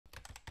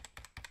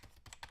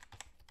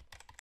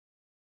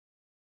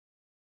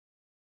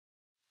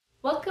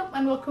Welcome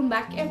and welcome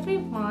back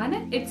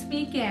everyone. It's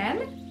me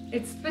again.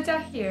 It's Twitter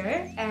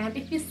here, and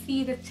if you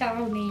see the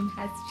channel name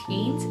has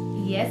changed,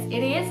 yes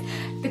it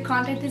is. The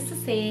content is the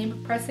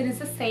same, person is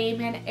the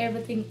same, and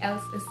everything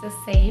else is the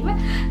same.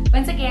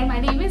 Once again, my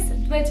name is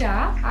Twitter.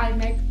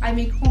 I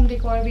make home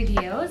decor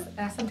videos,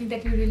 something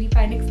that you really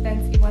find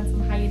expensive on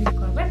some high-end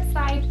decor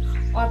website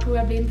or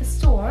probably in the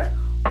store.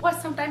 Or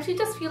sometimes you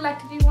just feel like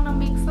you want to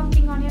make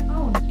something on your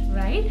own,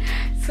 right?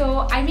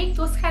 So I make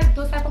those type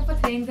of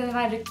things and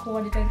I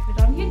record it and put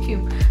it on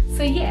YouTube.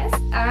 So yes,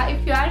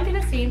 if you aren't in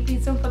the same,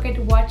 please don't forget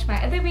to watch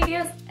my other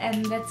videos,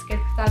 and let's get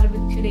started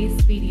with today's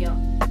video.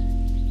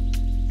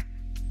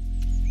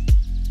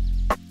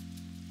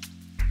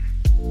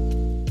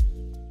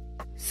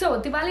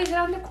 So Diwali is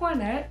around the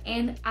corner,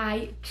 and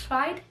I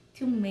tried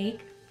to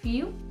make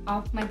few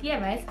of my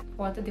DIYs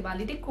for the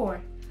Diwali decor.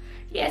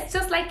 Yes,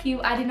 just like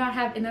you, I did not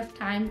have enough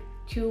time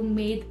to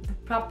make the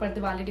proper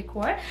Diwali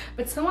decor,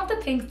 but some of the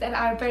things that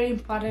are very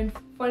important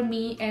for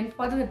me and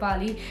for the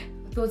Diwali,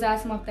 those are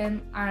some of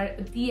them are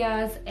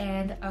diyas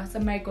and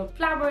some marigold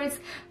flowers,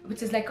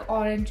 which is like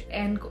orange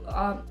and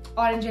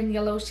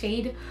yellow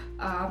shade.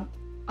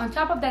 On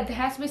top of that, there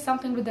has to be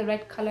something with the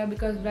red color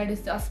because red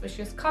is the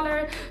auspicious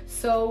color.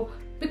 So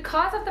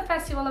because of the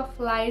festival of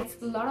lights,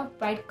 a lot of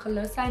bright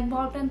colors are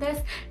involved in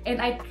this,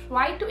 and I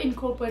try to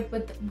incorporate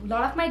with a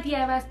lot of my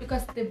DIYs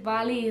because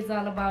Diwali is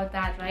all about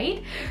that,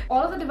 right?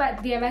 All of the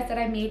DIYs that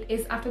I made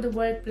is after the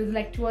work,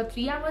 like 2 or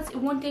 3 hours. It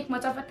won't take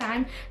much of a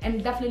time,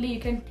 and definitely you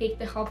can take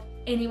the help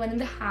anyone in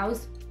the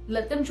house,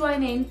 let them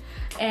join in,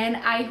 and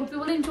I hope you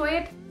will enjoy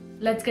it.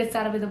 Let's get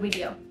started with the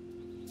video.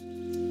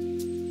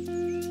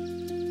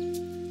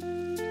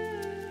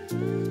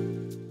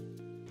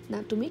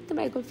 Now to make the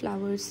marigold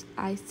flowers,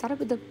 I started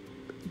with the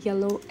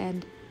yellow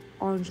and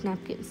orange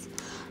napkins.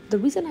 The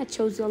reason I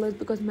chose yellow is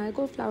because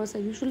marigold flowers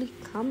usually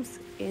comes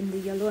in the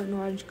yellow and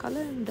orange color,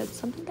 and that's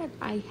something that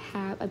I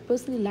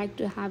personally like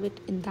to have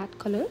it in that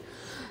color.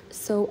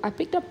 So I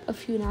picked up a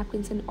few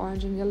napkins in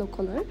orange and yellow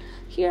color.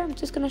 Here I'm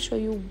just gonna show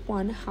you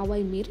one how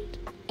I made it,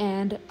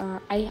 and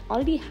I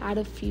already had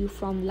a few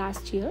from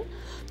last year.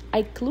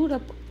 I glued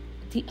up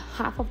the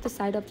half of the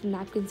side of the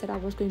napkins that I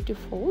was going to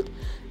fold,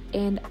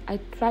 and I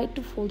tried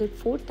to fold it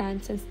 4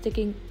 times and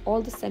sticking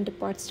all the center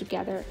parts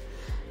together.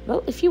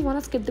 Well, if you want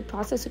to skip the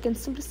process, you can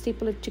simply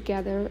staple it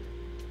together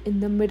in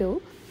the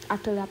middle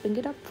after wrapping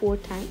it up 4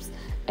 times,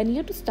 and you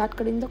have to start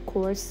cutting the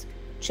corners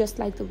just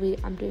like the way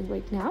I'm doing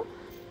right now.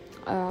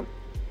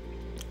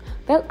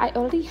 Well, I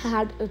already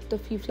had the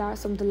few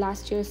flowers from the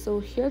last year, so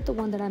here's the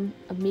one that I'm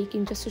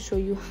making just to show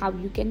you how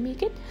you can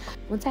make it.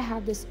 Once I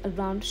have this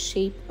round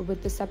shape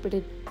with the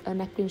separated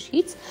napkin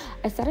sheets,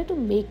 I started to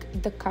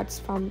make the cuts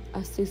from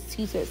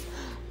scissors.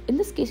 In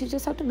this case, you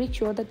just have to make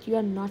sure that you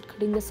are not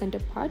cutting the center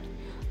part.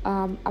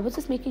 I was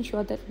just making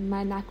sure that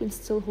my napkin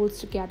still holds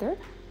together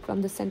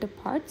from the center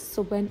part,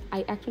 so when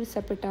I actually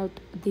separate out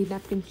the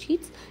napkin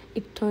sheets,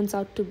 it turns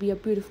out to be a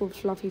beautiful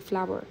fluffy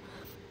flower.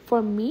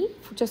 For me,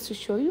 just to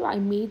show you, I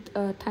made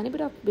a tiny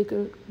bit of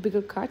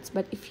bigger cuts,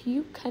 but if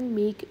you can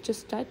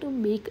just try to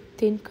make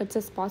thin cuts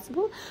as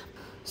possible.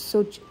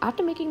 So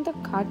after making the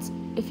cuts,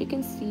 if you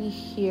can see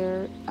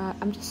here,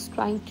 I'm just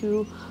trying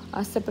to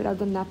separate out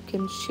the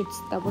napkin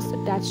sheets that was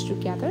attached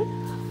together.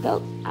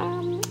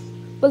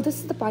 Well,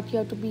 this is the part you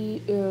have to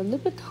be a little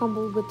bit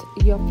humble with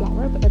your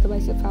flower, but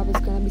otherwise your flower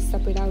is going to be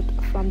separate out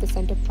from the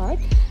center part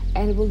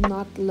and it will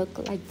not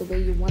look like the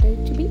way you want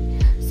it to be.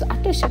 So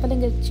after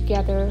shuffling it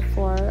together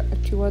for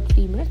 2 or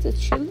 3 minutes, it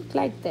should look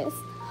like this.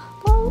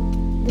 Well,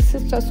 this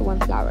is just one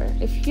flower.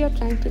 If you're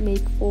trying to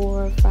make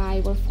 4,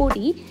 5 or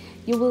 40,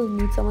 you will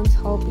need someone's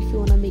help if you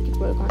want to make it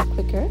work on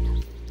quicker.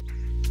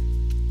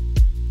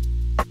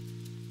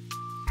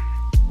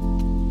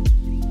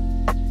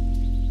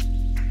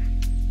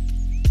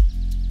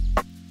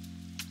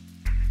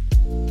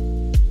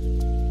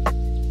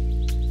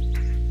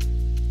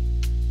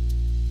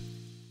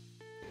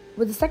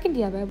 With the second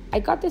DIY, I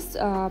got this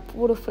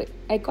photo frame.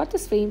 I got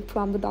this frame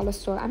from the dollar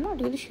store. I'm not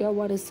really sure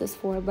what is this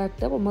for, but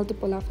there were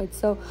multiple of it.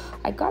 So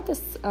I got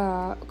this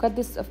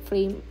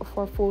frame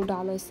for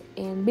 $4,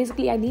 and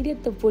basically I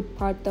needed the wood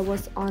part that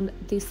was on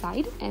the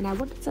side, and I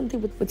wanted something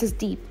which is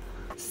deep.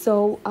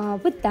 So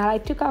with that, I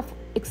took off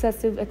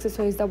excessive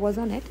accessories that was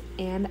on it,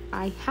 and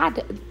I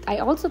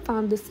also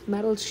found this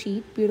metal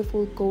sheet,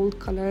 beautiful gold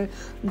color,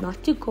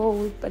 not too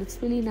gold, but it's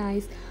really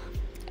nice.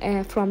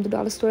 From the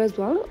dollar store as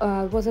well.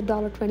 It was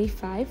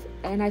 $1.25,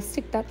 and I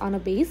stick that on a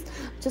base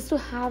just to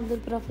have a little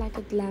bit of like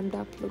a glammed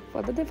up look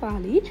for the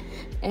Diwali.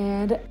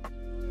 And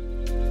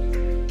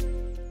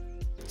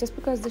just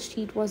because the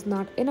sheet was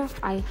not enough,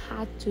 I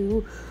had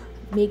to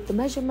make the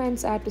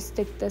measurements. I had to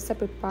stick the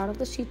separate part of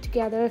the sheet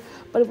together,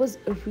 but it was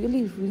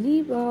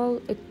really well.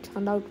 It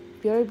turned out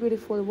very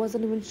beautiful. It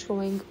wasn't even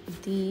showing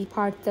the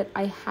part that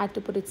I had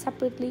to put it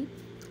separately.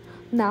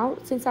 Now,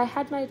 since I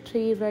had my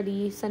tray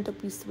ready,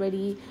 centerpiece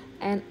ready,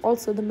 and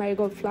also the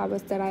marigold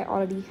flowers that I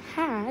already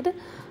had,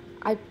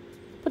 I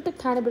put a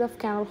tiny bit of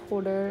candle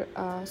holder,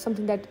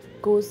 something that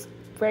goes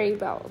very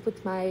well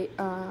with my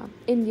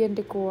Indian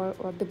decor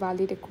or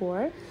Diwali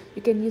decor.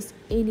 You can use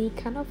any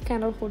kind of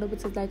candle holder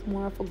which is like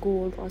more of a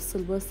gold or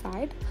silver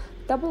side.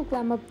 Double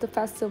glam up the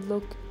festive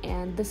look,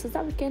 and this is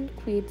how we can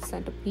create the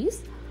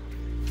centerpiece.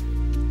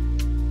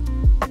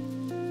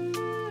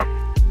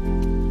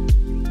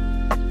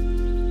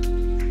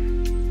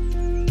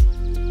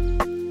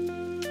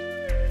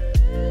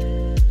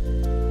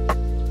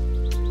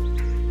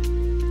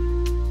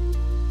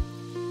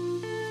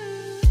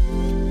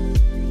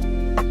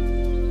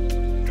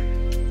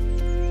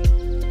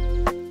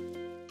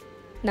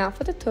 Now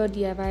for the third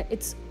DIY,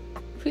 it's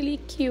really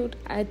cute.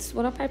 It's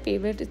one of my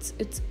favorite.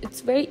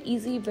 It's very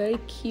easy, very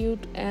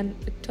cute, and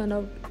it turned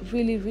out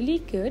really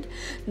good.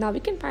 Now we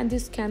can find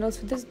these candles.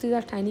 These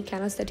are tiny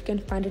candles that you can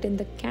find it in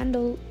the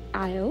candle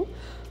aisle.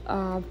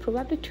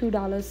 Probably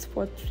 $2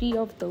 for 3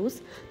 of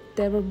those.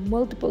 There were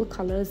multiple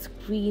colors: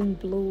 green,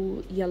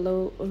 blue,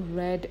 yellow,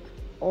 red,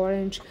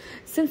 orange.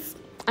 Since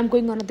I'm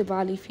going on a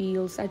Diwali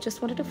feels, I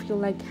just wanted to feel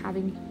like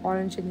having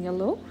orange and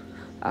yellow.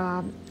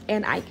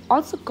 And I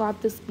also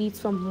got this beads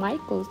from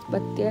Michael's,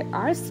 but there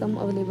are some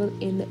available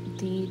in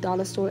the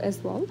dollar store as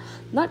well.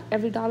 Not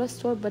every dollar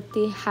store, but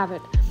they have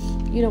it.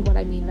 You know what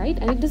I mean, right?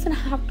 And it doesn't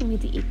have to be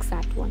the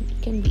exact one.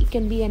 It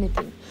can be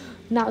anything.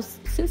 Now,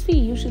 since we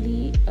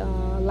usually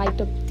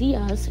light up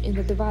diyas in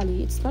the Diwali,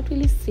 it's not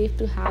really safe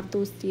to have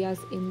those diyas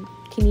in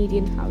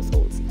Canadian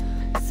households.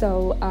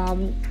 So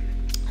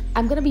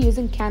I'm gonna be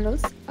using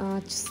candles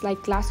just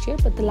like last year,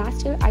 but the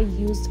last year I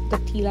used the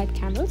tea light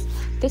candles.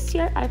 This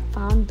year I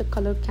found the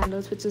color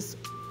candles, which is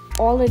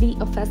already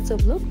a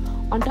festive look.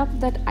 On top of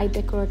that, I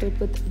decorated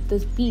with the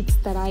beads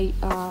that I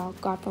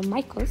got from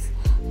Michael's,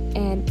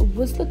 and it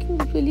was looking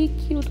really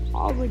cute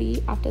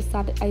already after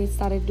I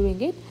started doing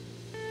it.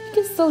 You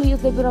can still use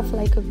a little bit of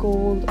like a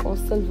gold or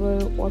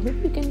silver, or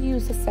maybe you can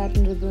use a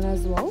satin ribbon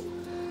as well.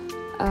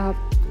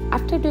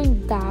 After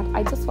doing that,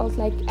 I just felt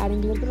like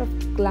adding a little bit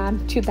of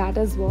glam to that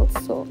as well,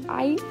 so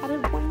I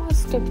added one more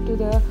step to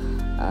the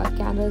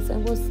candles,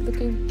 and was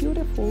looking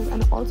beautiful.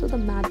 And also the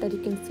mat that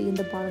you can see in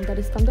the bottom, that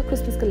is from the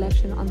Christmas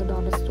collection on the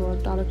dollar store,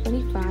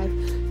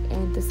 $1.25,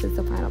 and this is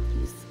the final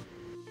piece.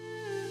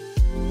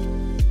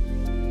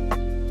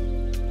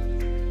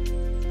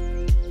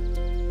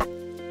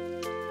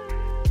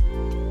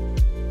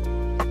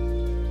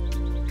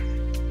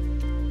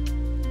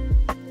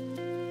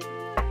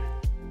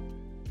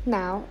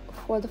 Now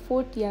for the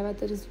fourth DIY,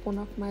 that is one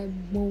of my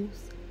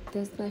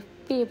that's my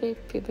favorite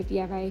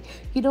DIY.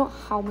 You know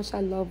how much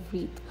I love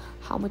wreath,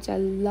 how much I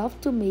love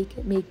to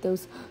make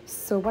those.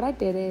 So what I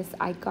did is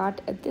I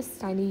got this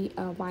tiny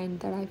wine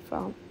that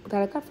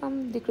I got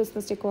from the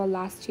Christmas decor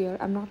last year.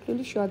 I'm not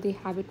really sure they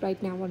have it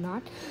right now or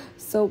not.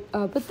 So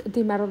with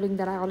the metal ring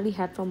that I already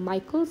had from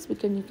Michael's, you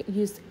can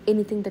use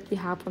anything that we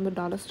have from the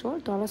dollar store.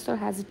 Dollar store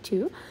has it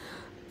too.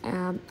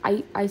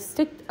 I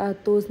stick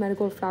those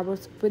marigold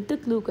flowers with the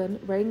glue gun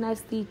very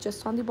nicely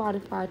just on the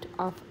bottom part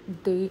of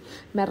the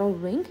metal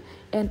ring,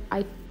 and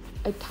I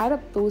tied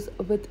up those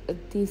with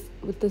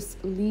this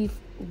leaves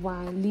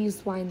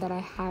wine that I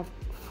have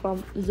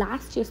from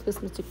last year's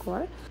Christmas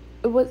decor.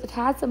 It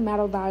has a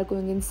metal wire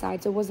going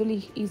inside, so it was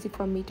really easy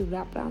for me to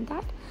wrap around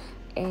that.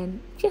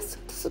 And yes,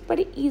 this is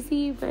very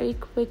easy, very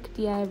quick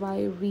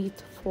DIY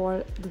wreath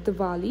for the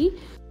Diwali.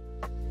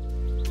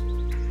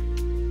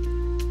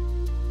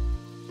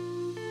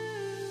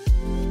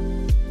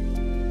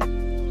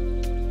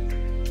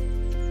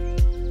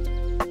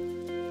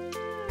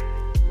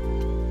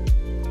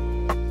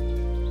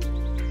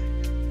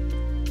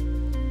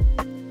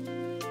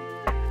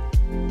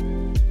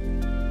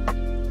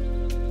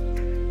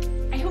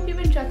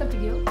 Enjoyed the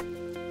video,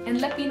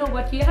 and let me know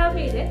what you have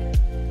made it.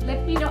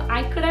 Let me know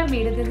I could have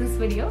made it in this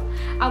video.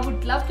 I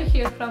would love to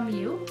hear from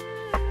you.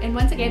 And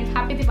once again,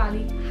 happy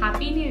Diwali,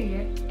 happy New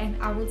Year, and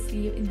I will see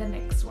you in the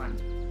next one.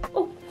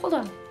 Oh, hold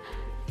on.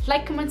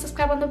 Like, comment,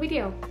 subscribe on the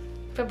video.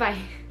 Bye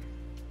bye.